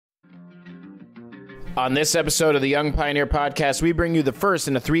On this episode of the Young Pioneer Podcast, we bring you the first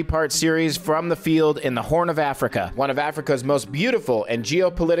in a three-part series from the field in the Horn of Africa, one of Africa's most beautiful and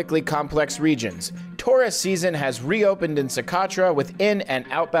geopolitically complex regions. Tourist season has reopened in Socotra with in- and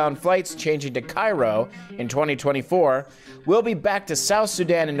outbound flights changing to Cairo in 2024. We'll be back to South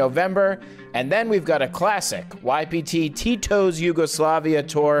Sudan in November, and then we've got a classic YPT Tito's Yugoslavia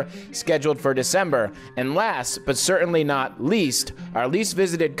tour scheduled for December. And last, but certainly not least, our least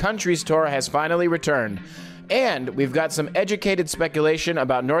visited countries tour has finally returned. And we've got some educated speculation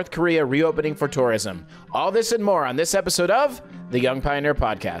about North Korea reopening for tourism. All this and more on this episode of the Young Pioneer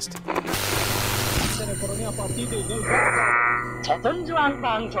Podcast.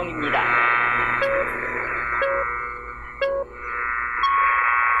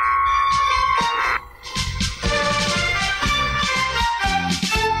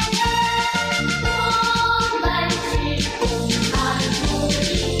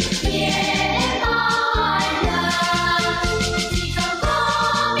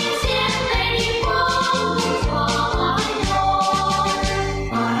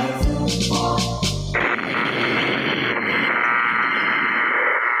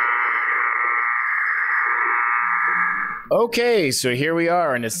 Okay, so here we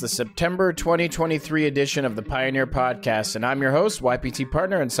are, and it's the September 2023 edition of the Pioneer Podcast, and I'm your host, YPT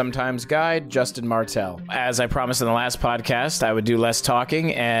partner and sometimes guide, Justin Martell. As I promised in the last podcast, I would do less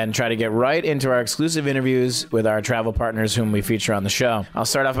talking and try to get right into our exclusive interviews with our travel partners whom we feature on the show. I'll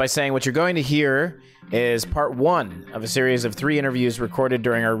start off by saying what you're going to hear is part one of a series of 3 interviews recorded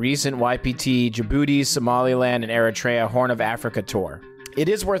during our recent YPT Djibouti, Somaliland, and Eritrea Horn of Africa tour. It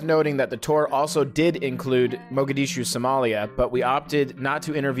is worth noting that the tour also did include Mogadishu, Somalia, but we opted not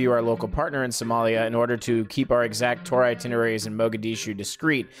to interview our local partner in Somalia in order to keep our exact tour itineraries in Mogadishu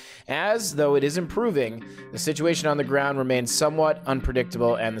discreet, as, though it is improving, the situation on the ground remains somewhat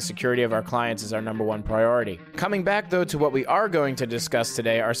unpredictable and the security of our clients is our number one priority. Coming back, though, to what we are going to discuss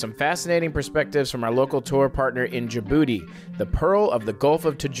today are some fascinating perspectives from our local tour partner in Djibouti, the Pearl of the Gulf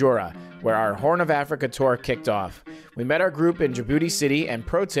of Tadjoura, where our Horn of Africa tour kicked off. We met our group in Djibouti City, and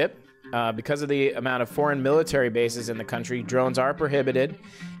pro tip, because of the amount of foreign military bases in the country, drones are prohibited.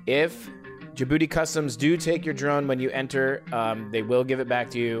 If Djibouti Customs do take your drone when you enter, they will give it back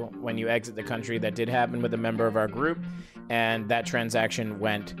to you when you exit the country. That did happen with a member of our group, and that transaction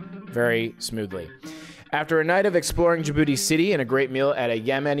went very smoothly. After a night of exploring Djibouti City and a great meal at a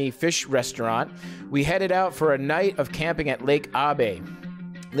Yemeni fish restaurant, we headed out for a night of camping at Lake Abe.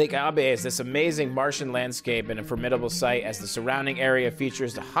 Lake Abe is this amazing Martian landscape and a formidable sight as the surrounding area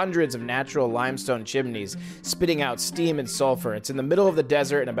features hundreds of natural limestone chimneys spitting out steam and sulfur. It's in the middle of the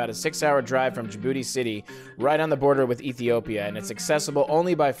desert and about a 6-hour drive from Djibouti City, right on the border with Ethiopia, and it's accessible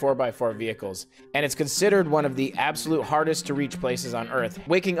only by 4x4 vehicles. And it's considered one of the absolute hardest to reach places on Earth.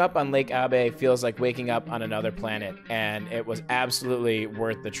 Waking up on Lake Abe feels like waking up on another planet, and it was absolutely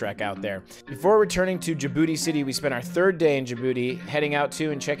worth the trek out there. Before returning to Djibouti City, we spent our 3rd day in Djibouti, heading out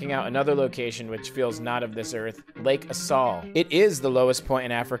to and checking out another location which feels not of this earth, Lake Assal. It is the lowest point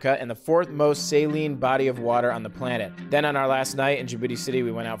in Africa and the 4th most saline body of water on the planet. Then on our last night in Djibouti City,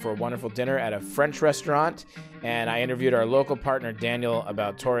 we went out for a wonderful dinner at a French restaurant, and I interviewed our local partner Daniel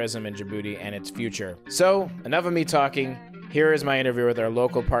about tourism in Djibouti and its future. So, enough of me talking. Here is my interview with our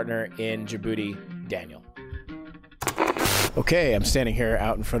local partner in Djibouti, Daniel. Okay, I'm standing here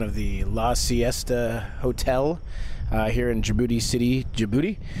out in front of the La Siesta Hotel here in Djibouti City,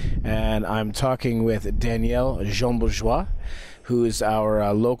 Djibouti, and I'm talking with Danielle Jean-Bourgeois, who is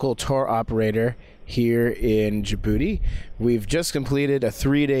our local tour operator here in Djibouti. We've just completed a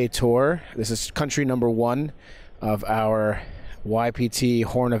 3-day tour. This is country number 1 of our YPT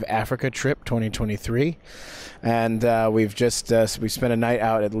Horn of Africa trip 2023, and we spent a night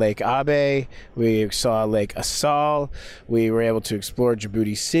out at Lake Abe. We saw Lake Assal. We were able to explore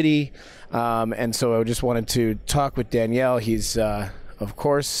Djibouti City, and so I just wanted to talk with Danielle. He's of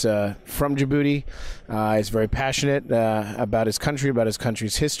course from Djibouti. He's very passionate about his country, about his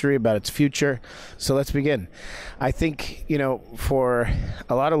country's history, about its future. So let's begin. I think, for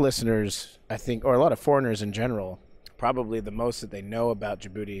a lot of listeners, or a lot of foreigners in general, probably the most that they know about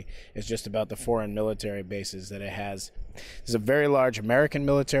Djibouti is just about the foreign military bases that it has. There's a very large American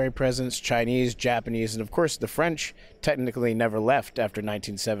military presence, Chinese, Japanese, and of course the French technically never left after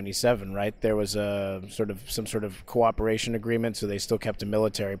 1977, right? There was some sort of cooperation agreement, so they still kept a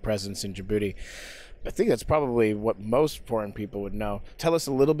military presence in Djibouti. I think that's probably what most foreign people would know. Tell us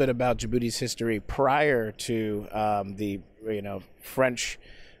a little bit about Djibouti's history prior to the French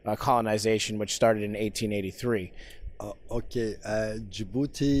colonization, which started in 1883. Okay,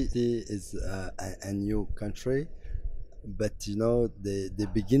 Djibouti is a new country. But the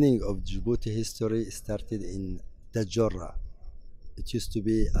beginning of Djibouti history started in Tajorra. It used to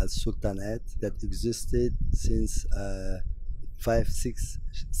be a sultanate that existed since 5, 6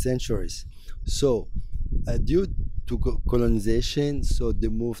 centuries. So, due to colonization, so they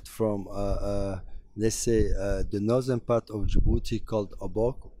moved from, let's say, the northern part of Djibouti called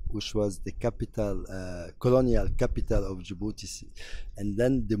Obok, which was the capital, colonial capital of Djibouti, and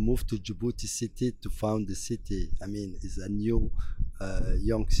then they moved to Djibouti city to found the city. I mean, it's a new,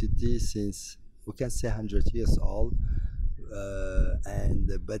 young city since we can say 100 years old, and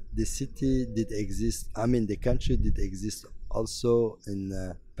but the city did exist. I mean, the country did exist also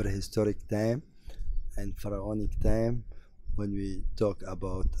in prehistoric time and pharaonic time. When we talk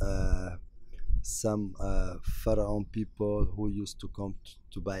about some pharaoh people who used to come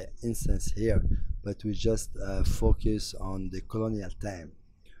to buy incense here, but we just focus on the colonial time.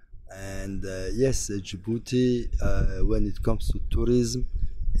 And yes, Djibouti, when it comes to tourism,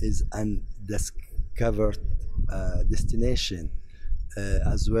 is an discovered destination,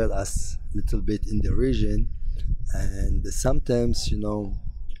 as well as little bit in the region. And sometimes,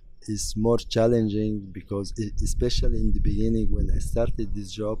 it's more challenging because, especially in the beginning when I started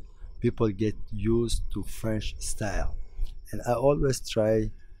this job, people get used to French style. And I always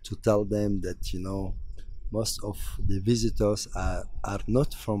try to tell them that, most of the visitors are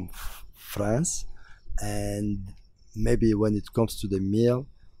not from France, and maybe when it comes to the meal,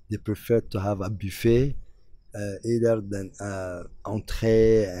 they prefer to have a buffet, either than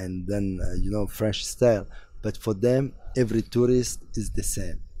entree and then French style. But for them, every tourist is the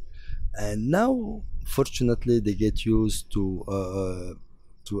same. And now, fortunately, they get used to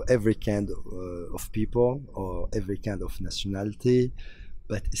every kind of people or every kind of nationality.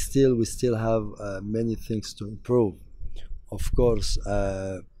 But still, we still have many things to improve. Of course,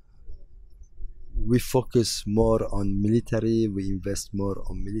 we focus more on military. We invest more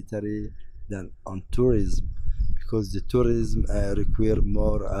on military than on tourism, because the tourism require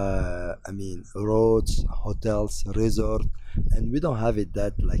more, I mean, roads, hotels, resort, and we don't have it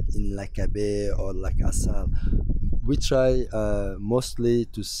that like in Lakabe or like Assal. We try mostly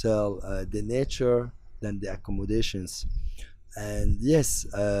to sell the nature than the accommodations. And yes,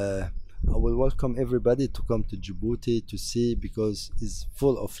 I will welcome everybody to come to Djibouti to see, because it's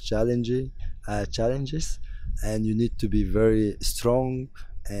full of challenges, and you need to be very strong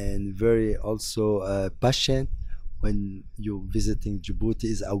and very also patient when you visiting Djibouti.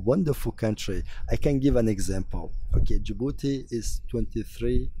 Is a wonderful country. I can give an example. Okay, Djibouti is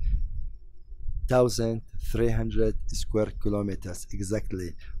 23,300 square kilometers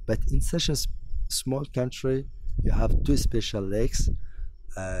exactly, but in such a small country, you have two special lakes,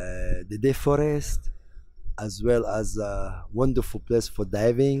 the Day Forest, as well as a wonderful place for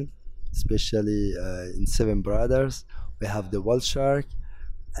diving, especially in Seven Brothers. We have the Wall Shark.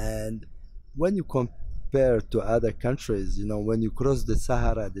 And when you compare to other countries, when you cross the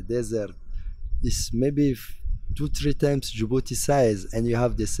Sahara, the desert, it's maybe 2 3 times Djibouti size, and you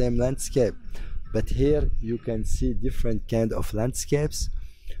have the same landscape. But here you can see different kind of landscapes,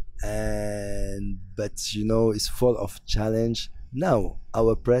 and but it's full of challenge. Now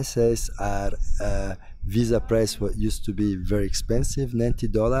our prices are, visa price what used to be very expensive,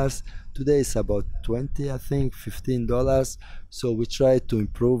 $90. Today it's about 20, I think, $15. So we try to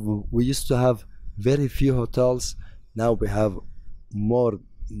improve. We used to have very few hotels. Now we have more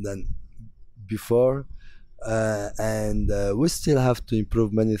than before, and we still have to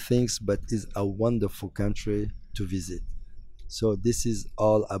improve many things, but it's a wonderful country to visit. So this is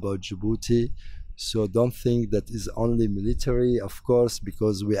all about Djibouti. So don't think that is only military, of course,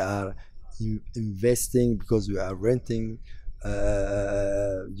 because we are investing, because we are renting,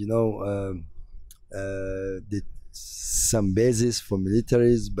 the, some bases for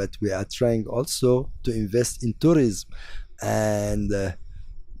militaries, but we are trying also to invest in tourism. And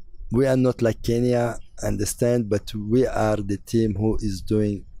we are not like Kenya, understand, but we are the team who is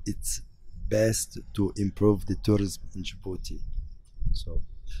doing its best to improve the tourism in Djibouti. So,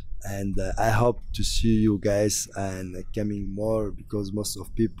 and I hope to see you guys and coming more, because most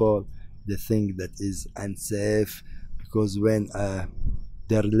of people, they think that is unsafe, because when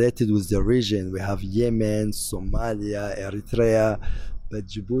they're related with the region, we have Yemen, Somalia, Eritrea, but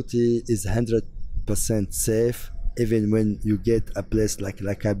Djibouti is 100% safe. Even when you get a place like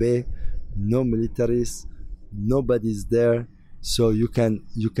Lakabe, no militaries, nobody's there, so you can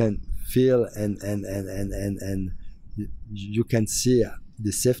feel and you can see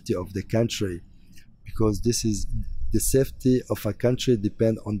the safety of the country, because this is the safety of a country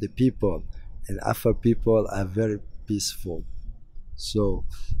depend on the people, and Afar people are very peaceful. So,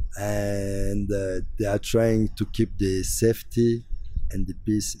 and they are trying to keep the safety and the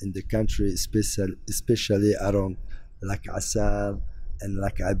peace in the country, especially around Lac Assal and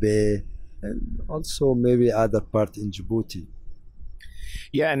Lac Abe, and also maybe other part in Djibouti.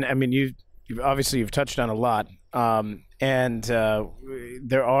 Yeah, and I mean you've touched on a lot, and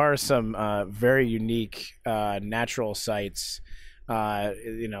there are some very unique natural sites.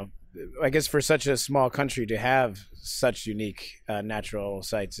 You know, I guess for such a small country to have such unique natural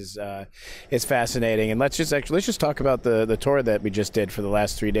sites is fascinating. And let's just talk about the tour that we just did for the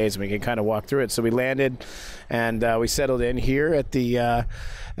last 3 days, and we can kind of walk through it. So we landed, and we settled in here at the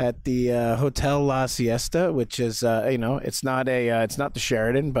Hotel La Siesta, which is it's not the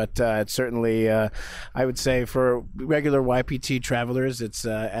Sheraton, but it's certainly I would say for regular YPT travelers, it's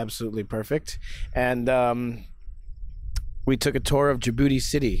absolutely perfect. And we took a tour of Djibouti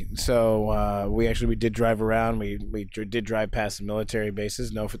City. So we did drive around. We did drive past the military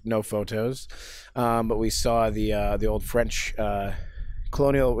bases. No photos, but we saw the old French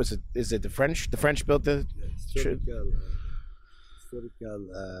colonial. Is it the French? The French built the historical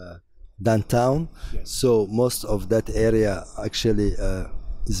downtown. Yes. So most of that area actually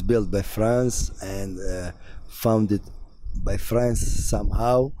is built by France and founded by France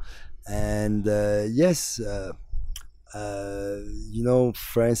somehow. And yes.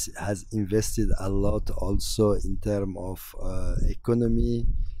 France has invested a lot also in terms of economy.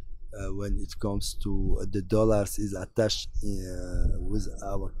 When it comes to the dollars is attached with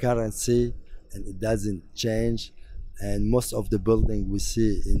our currency, and it doesn't change. And most of the buildings we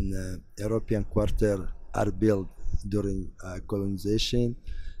see in European quarter are built during colonization.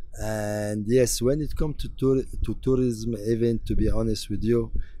 And yes, when it comes to tourism, even to be honest with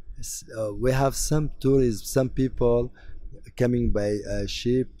you, we have some tourists, some people coming by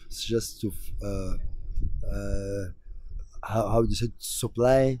ship just to how do you say,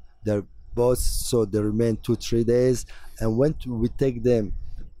 supply their boats, so they remain 2 3 days. And when we take them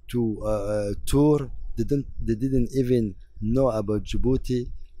to tour, they didn't even know about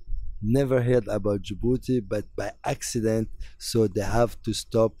Djibouti, never heard about Djibouti, but by accident, so they have to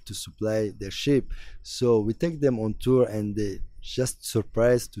stop to supply their ship. So we take them on tour, and they just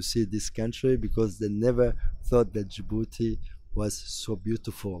surprised to see this country because they never thought that Djibouti was so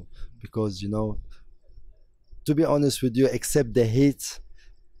beautiful. Because to be honest with you, except the heat,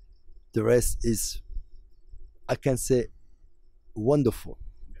 the rest is, I can say, wonderful.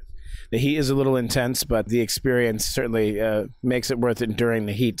 The heat is a little intense, but the experience certainly makes it worth enduring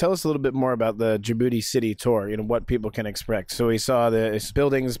the heat. Tell us a little bit more about the Djibouti City tour, what people can expect. So we saw the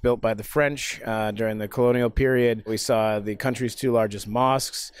buildings built by the French during the colonial period. We saw the country's 2 largest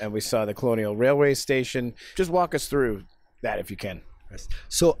mosques, and we saw the colonial railway station. Just walk us through that if you can. Yes.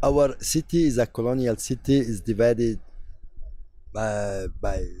 So our city is a colonial city, is divided by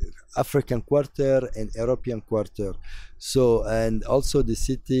African quarter and European quarter. So, and also the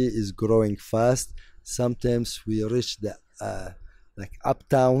city is growing fast. Sometimes we reach the like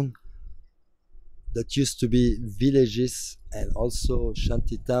uptown that used to be villages and also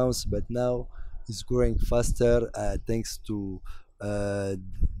shanty towns, but now it's growing faster thanks to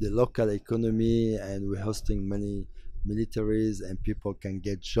the local economy, and we're hosting many militaries, and people can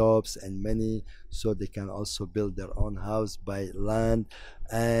get jobs and money, so they can also build their own house, buy land.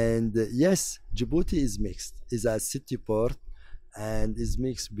 And yes, Djibouti is mixed, is a city port, and is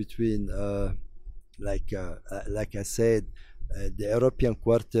mixed between like I said, the European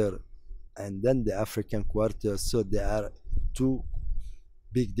quarter and then the African quarter. So there are two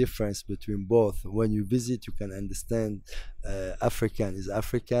big difference between both. When you visit, you can understand African is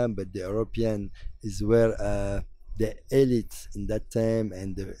African, but the European is where the elite in that time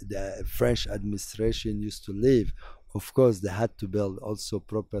and the French administration used to live. Of course, they had to build also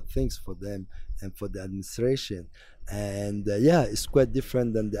proper things for them and for the administration. And yeah, it's quite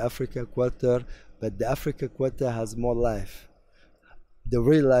different than the Africa quarter, but the Africa quarter has more life, the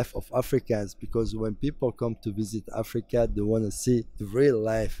real life of Africans, because when people come to visit Africa, they want to see the real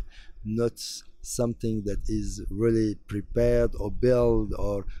life, not something that is really prepared or built.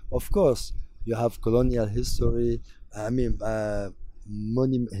 Or, of course, you have colonial history, I mean,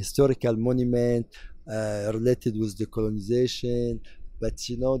 historical monument related with the colonization. But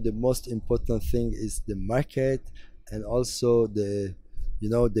the most important thing is the market, and also the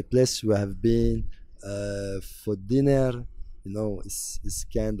place we have been for dinner. Is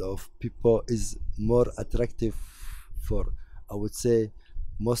kind of people is more attractive for, I would say,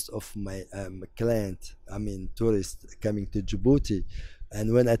 most of my client, I mean tourists coming to Djibouti.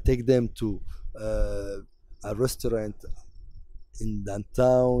 And when I take them to a restaurant in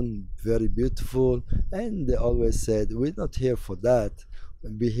downtown, very beautiful. And they always said, we're not here for that.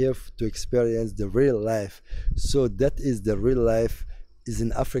 We're here to experience the real life. So that is the real life is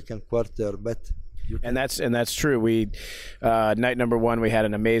in African quarter, but And that's true. We night number one, we had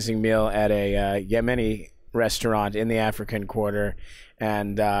an amazing meal at a Yemeni restaurant in the African Quarter,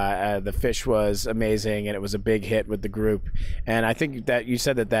 and the fish was amazing, and it was a big hit with the group. And I think that you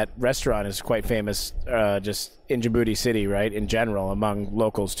said that restaurant is quite famous, just in Djibouti City, right? In general, among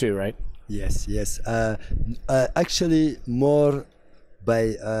locals too, right? yes, yes. Actually, more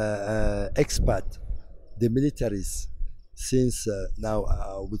by expat, the militaries, since now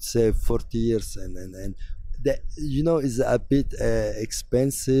I would say 40 years, and the, is a bit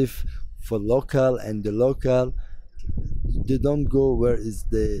expensive for local, and the local they don't go where is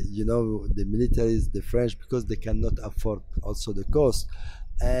the the militaries, the French, because they cannot afford also the cost.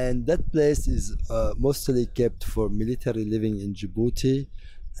 And that place is mostly kept for military living in Djibouti.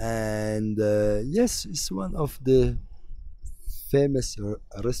 And yes, it's one of the famous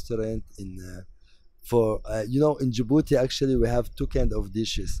restaurant in for in Djibouti. Actually, we have two kind of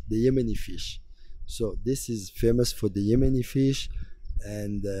dishes: the Yemeni fish. So this is famous for the Yemeni fish,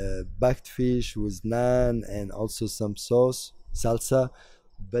 and baked fish with naan and also some sauce salsa.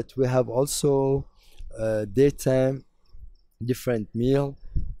 But we have also daytime different meal,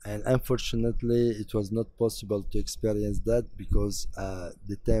 and unfortunately it was not possible to experience that because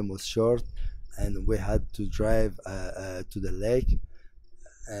the time was short, and we had to drive to the lake.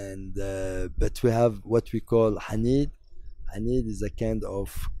 And but we have what we call hanid. Hanid is a kind of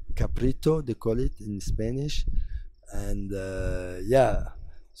caprito, they call it in Spanish. And yeah,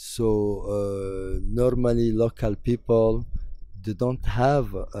 so normally local people, they don't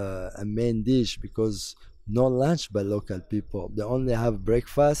have a main dish, because no lunch by local people. They only have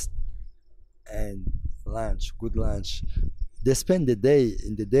breakfast and lunch, good lunch. They spend the day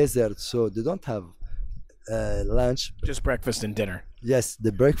in the desert, so they don't have lunch. Just breakfast and dinner. Yes,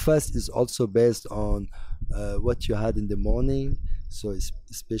 the breakfast is also based on what you had in the morning. So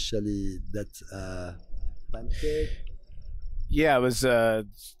especially that pancake. Yeah, it was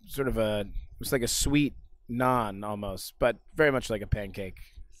sort of it was like a sweet naan almost, but very much like a pancake.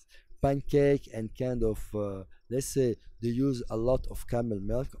 Pancake, and kind of let's say they use a lot of camel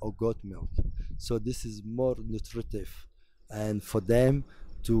milk or goat milk, so this is more nutritive, and for them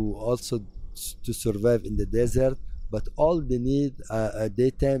to also to survive in the desert. But all they need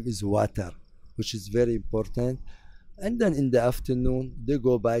daytime is water, which is very important. And then in the afternoon they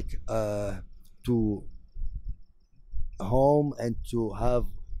go back to home and to have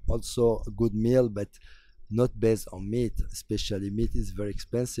also a good meal, but not based on meat. Especially meat is very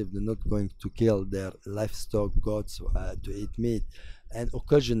expensive. They're not going to kill their livestock, goats, to eat meat. And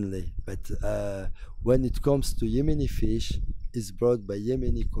occasionally, but when it comes to Yemeni fish, is brought by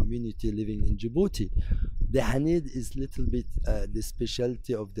Yemeni community living in Djibouti. The hanid is little bit the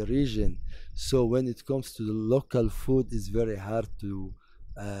specialty of the region. So when it comes to the local food, it's very hard to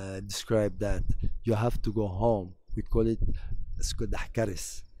describe that. You have to go home. We call it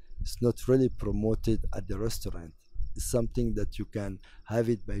skodahkaris. It's not really promoted at the restaurant. It's something that you can have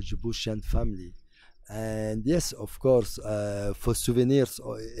it by Djiboutian family. And yes, of course, for souvenirs,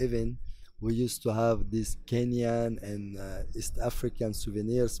 or even we used to have these Kenyan and East African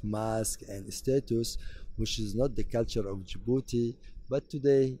souvenirs, mask and status, which is not the culture of Djibouti. But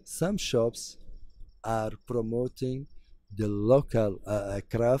today, some shops are promoting the local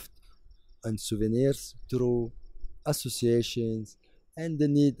craft and souvenirs through associations, and they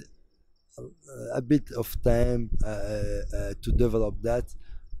need a bit of time to develop that,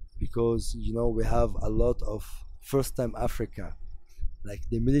 because we have a lot of first time Africa, like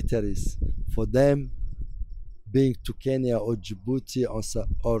the militaries. For them, being to Kenya or Djibouti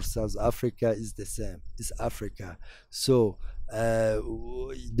or South Africa is the same. It's Africa. So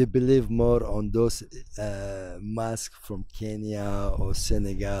they believe more on those masks from Kenya or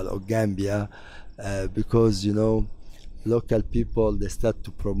Senegal or Gambia, because local people, they start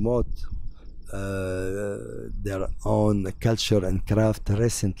to promote their own culture and craft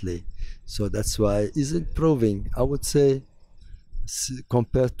recently. So that's why it's improving, I would say.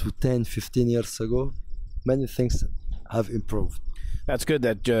 Compared to 10-15 years ago, many things have improved. That's good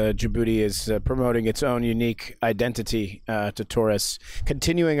that Djibouti is promoting its own unique identity to tourists.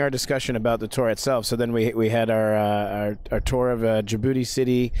 Continuing our discussion about the tour itself, so then we had our tour of Djibouti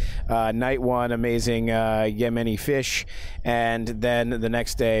City, night one, amazing Yemeni fish, and then the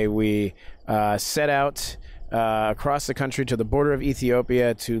next day we set out across the country to the border of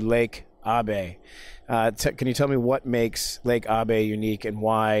Ethiopia to Lake Abe. Can you tell me what makes Lake Abe unique and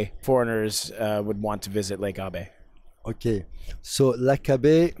why foreigners would want to visit Lake Abe? Okay, so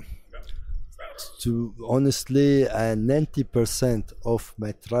Lakabe, to honestly, 90% of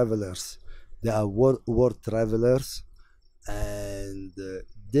my travelers, they are world travelers, and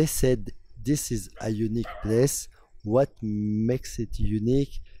they said this is a unique place. What makes it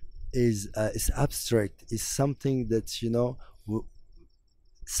unique is abstract. Is something that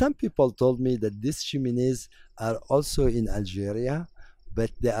some people told me that these chimneys are also in Algeria,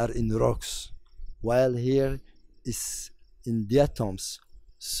 but they are in rocks, while here is in diatoms.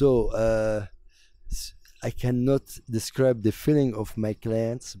 So I cannot describe the feeling of my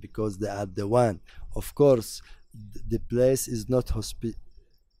clients because they are the one. Of course, the place is not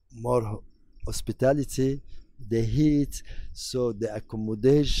more hospitality, the heat, so the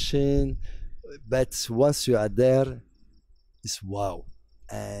accommodation. But once you are there, it's wow.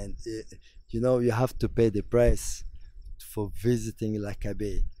 And you have to pay the price for visiting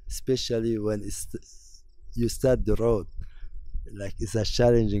Lakabe, especially when you start the road. Like, it's a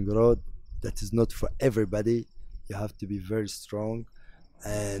challenging road that is not for everybody. You have to be very strong,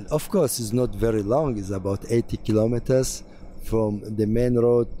 and of course it's not very long. It's about 80 kilometers from the main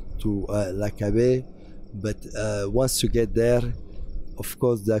road to Lakabe. But once you get there, of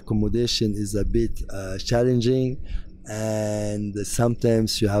course the accommodation is a bit challenging, and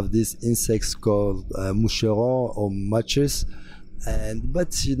sometimes you have these insects called moucherons or matches. And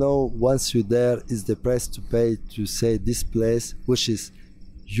but once you're there, is the price to pay to say this place, which is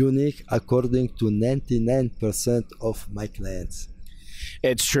unique according to 99% of my clients.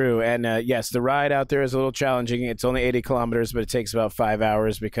 It's true. And yes, the ride out there is a little challenging. It's only 80 kilometers, but it takes about 5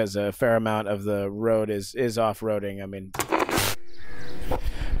 hours because a fair amount of the road is off-roading. I mean,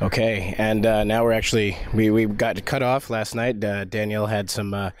 okay, and now we're actually, we got cut off last night. Danielle had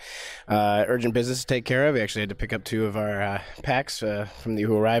some urgent business to take care of. We actually had to pick up two of our packs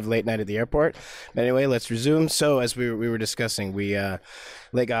who arrived late night at the airport. But anyway, let's resume. So as we were discussing,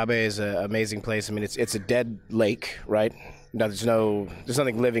 Lake Abe is an amazing place. I mean, it's a dead lake, right? No, there's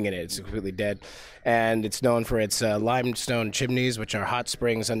nothing living in it. It's completely dead. And it's known for its limestone chimneys, which are hot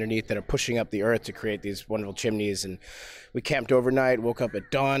springs underneath that are pushing up the earth to create these wonderful chimneys. And we camped overnight, woke up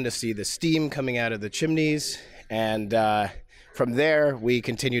at dawn to see the steam coming out of the chimneys. And from there, we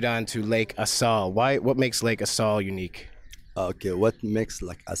continued on to Lake Assal. What makes Lake Assal unique? Okay, what makes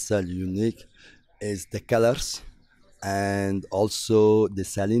Lake Assal unique is the colors, and also the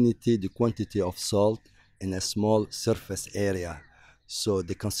salinity, the quantity of salt in a small surface area. So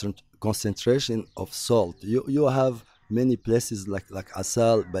the concentration of salt. You have many places like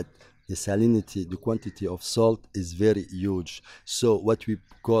Assal, but the salinity, the quantity of salt is very huge. So what we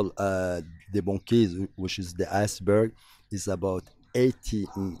call the banquise, which is the iceberg, is about 80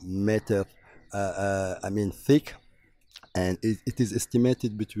 meter, thick, and it is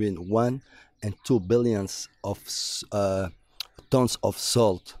estimated between 1 and 2 billions of tons of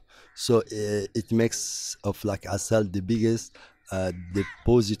salt. So it makes of Lake Assal the biggest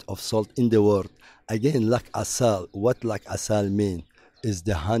deposit of salt in the world. Again, Lake Assal, what Lake Assal mean is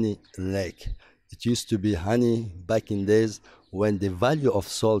the honey lake. It used to be honey back in days when the value of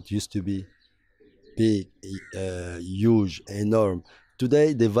salt used to be big, huge, enormous.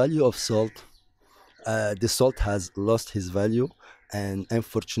 Today, the value of salt, the salt has lost his value, and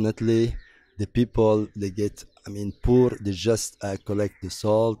unfortunately, the people they get, poor. They just collect the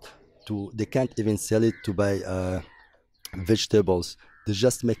salt. They can't even sell it to buy vegetables. They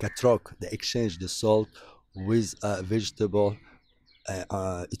just make a truck. They exchange the salt with vegetable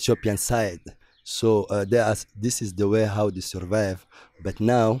Ethiopian side. So this is the way how they survive. But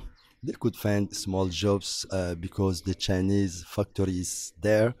now they could find small jobs because the Chinese factory is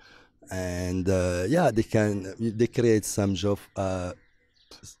there, and they create some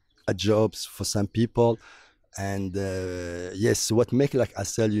jobs for some people. And yes, what makes Lake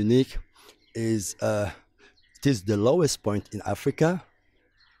Assal unique is it is the lowest point in Africa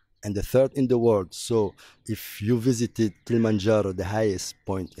and the third in the world. So if you visited Kilimanjaro, the highest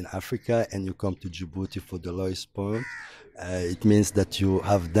point in Africa, and you come to Djibouti for the lowest point, it means that you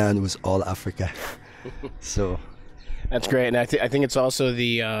have done with all Africa. So that's great. And I think it's also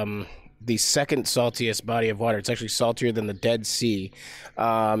the second saltiest body of water. It's actually saltier than the Dead Sea.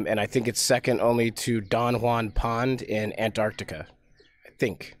 And I think it's second only to Don Juan Pond in Antarctica, I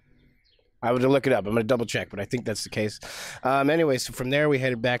think. I would look it up. I'm going to double check, but I think that's the case. Anyway, so from there we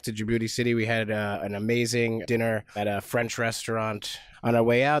headed back to Djibouti City. We had an amazing dinner at a French restaurant. On our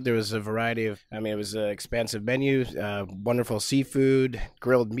way out, there was a variety of, it was an expansive menu, wonderful seafood,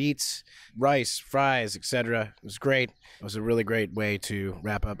 grilled meats, rice, fries, etc. It was great. It was a really great way to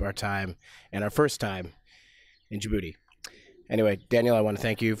wrap up our time and our first time in Djibouti. Anyway, Daniel, I want to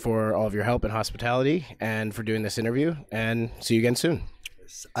thank you for all of your help and hospitality and for doing this interview, and see you again soon.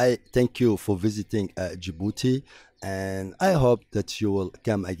 I thank you for visiting Djibouti, and I hope that you will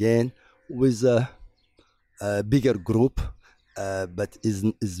come again with a bigger group, but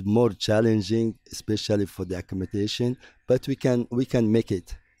is more challenging, especially for the accommodation. But we can make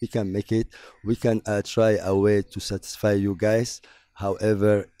it. We can make it. We can try a way to satisfy you guys.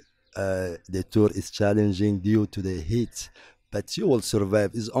 However, the tour is challenging due to the heat, but you will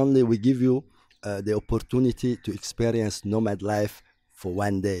survive. It's only we give you the opportunity to experience nomad life for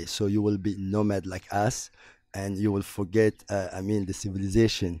one day, so you will be nomad like us, and you will forget the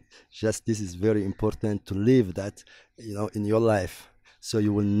civilization. Just this is very important to live that in your life, so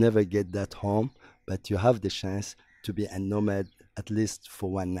you will never get that home, but you have the chance to be a nomad at least for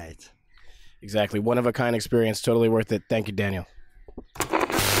one night. Exactly. One of a kind experience, totally worth it. Thank you, Daniel.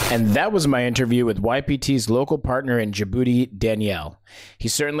 And that was my interview with YPT's local partner in Djibouti, Daniel. He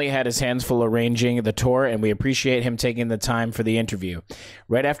certainly had his hands full arranging the tour, and we appreciate him taking the time for the interview.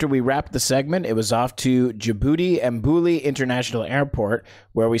 Right after we wrapped the segment, it was off to Djibouti Mbuli International Airport,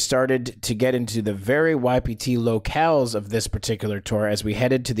 where we started to get into the very YPT locales of this particular tour as we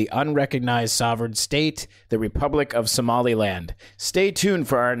headed to the unrecognized sovereign state, the Republic of Somaliland. Stay tuned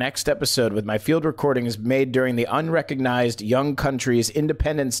for our next episode with my field recordings made during the unrecognized young country's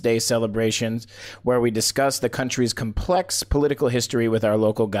Independence Day celebrations, where we discuss the country's complex political history with our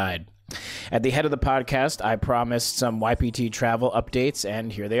local guide. At the head of the podcast, I promised some YPT travel updates,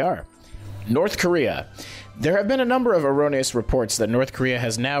 and here they are. North Korea. There have been a number of erroneous reports that North Korea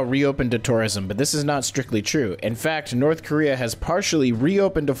has now reopened to tourism, but this is not strictly true. In fact, North Korea has partially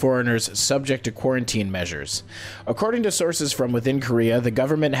reopened to foreigners subject to quarantine measures. According to sources from within Korea, the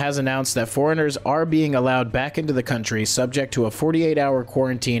government has announced that foreigners are being allowed back into the country subject to a 48-hour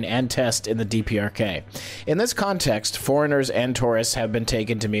quarantine and test in the DPRK. In this context, foreigners and tourists have been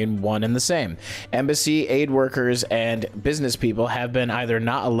taken to mean one and the same. Embassy, aid workers, and business people have been either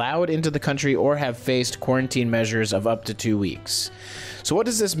not allowed into the country or have faced quarantine measures of up to 2 weeks. So what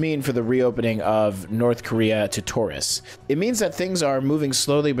does this mean for the reopening of North Korea to tourists? It means that things are moving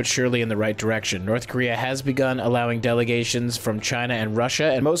slowly but surely in the right direction. North Korea has begun allowing delegations from China and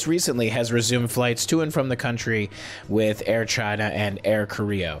Russia, and most recently has resumed flights to and from the country with Air China and Air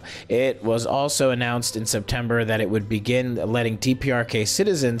Koryo. It was also announced in September that it would begin letting DPRK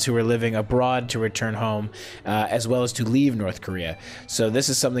citizens who are living abroad to return home, as well as to leave North Korea. So this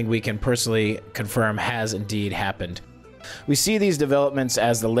is something we can personally confirm has indeed happened. We see these developments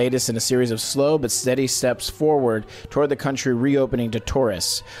as the latest in a series of slow but steady steps forward toward the country reopening to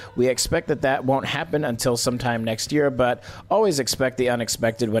tourists. We expect that won't happen until sometime next year, but always expect the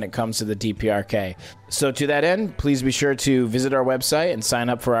unexpected when it comes to the DPRK. So to that end, please be sure to visit our website and sign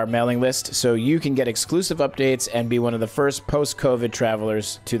up for our mailing list so you can get exclusive updates and be one of the first post-COVID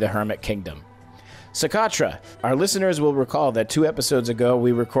travelers to the Hermit Kingdom. Socotra. Our listeners will recall that 2 episodes ago,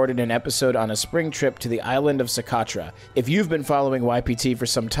 we recorded an episode on a spring trip to the island of Socotra. If you've been following YPT for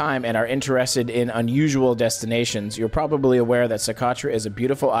some time and are interested in unusual destinations, you're probably aware that Socotra is a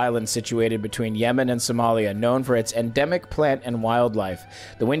beautiful island situated between Yemen and Somalia, known for its endemic plant and wildlife.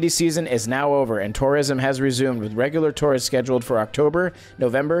 The windy season is now over, and tourism has resumed with regular tours scheduled for October,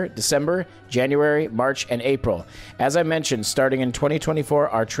 November, December, January, March, and April. As I mentioned, starting in 2024,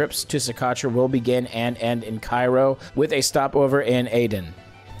 our trips to Socotra will begin and end in Cairo, with a stopover in Aden.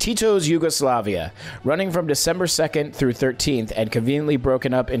 Tito's Yugoslavia. Running from December 2nd through 13th and conveniently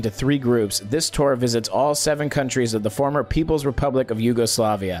broken up into 3 groups, this tour visits all 7 countries of the former People's Republic of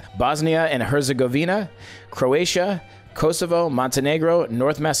Yugoslavia: Bosnia and Herzegovina, Croatia, Kosovo, Montenegro,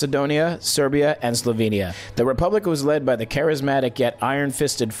 North Macedonia, Serbia, and Slovenia. The republic was led by the charismatic yet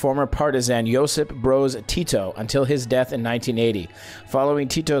iron-fisted former partisan Josip Broz Tito until his death in 1980. Following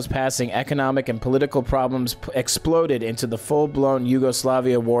Tito's passing, economic and political problems exploded into the full-blown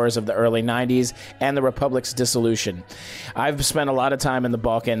Yugoslavia wars of the early 90s and the republic's dissolution. I've spent a lot of time in the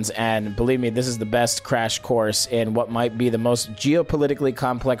Balkans, and believe me, this is the best crash course in what might be the most geopolitically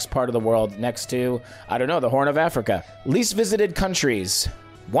complex part of the world, next to, the Horn of Africa. Least visited countries.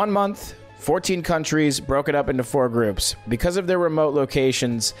 1 month, 14 countries broken up into 4 groups. Because of their remote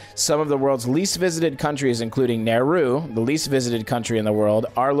locations, some of the world's least visited countries, including Nauru, the least visited country in the world,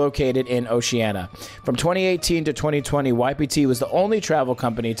 are located in Oceania. From 2018 to 2020, YPT was the only travel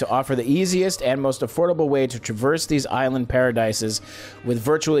company to offer the easiest and most affordable way to traverse these island paradises, with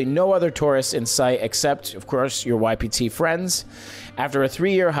virtually no other tourists in sight except, of course, your YPT friends. After a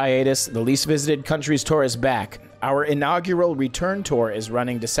 3-year hiatus, the least visited countries tour is back. Our inaugural return tour is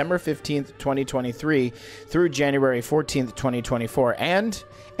running December 15th, 2023 through January 14th, 2024.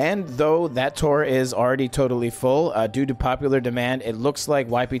 And though that tour is already totally full, due to popular demand, it looks like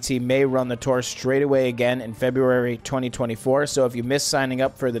YPT may run the tour straight away again in February 2024. So if you miss signing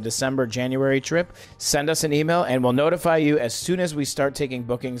up for the December-January trip, send us an email and we'll notify you as soon as we start taking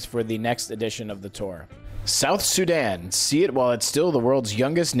bookings for the next edition of the tour. South Sudan. See it while it's still the world's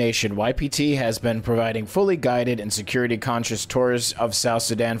youngest nation. YPT has been providing fully guided and security-conscious tours of South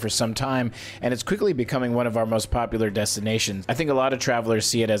Sudan for some time, and it's quickly becoming one of our most popular destinations. I think a lot of travelers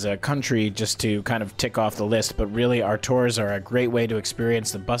see it as a country just to kind of tick off the list, but really our tours are a great way to experience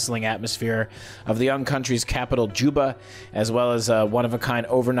the bustling atmosphere of the young country's capital, Juba, as well as a one-of-a-kind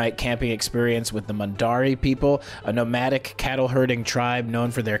overnight camping experience with the Mundari people, a nomadic cattle-herding tribe known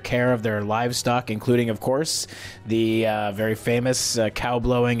for their care of their livestock, including, of course, the very famous cow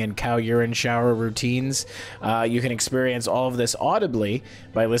blowing and cow urine shower routines. You can experience all of this audibly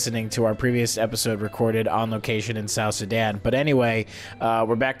by listening to our previous episode recorded on location in South Sudan. But anyway,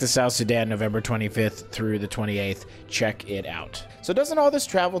 we're back to South Sudan November 25th through the 28th. Check it out. So doesn't all this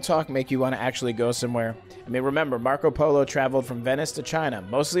travel talk make you want to actually go somewhere? I mean, remember, Marco Polo traveled from Venice to China,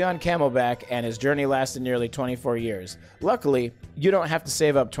 mostly on camelback, and his journey lasted nearly 24 years. Luckily, you don't have to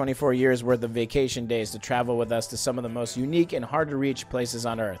save up 24 years worth of vacation days to travel with us to some of the most unique and hard-to-reach places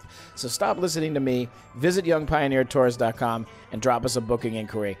on Earth. So stop listening to me, visit youngpioneertours.com, and drop us a booking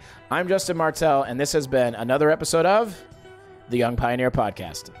inquiry. I'm Justin Martell, and this has been another episode of the Young Pioneer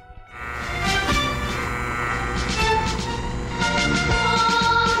Podcast.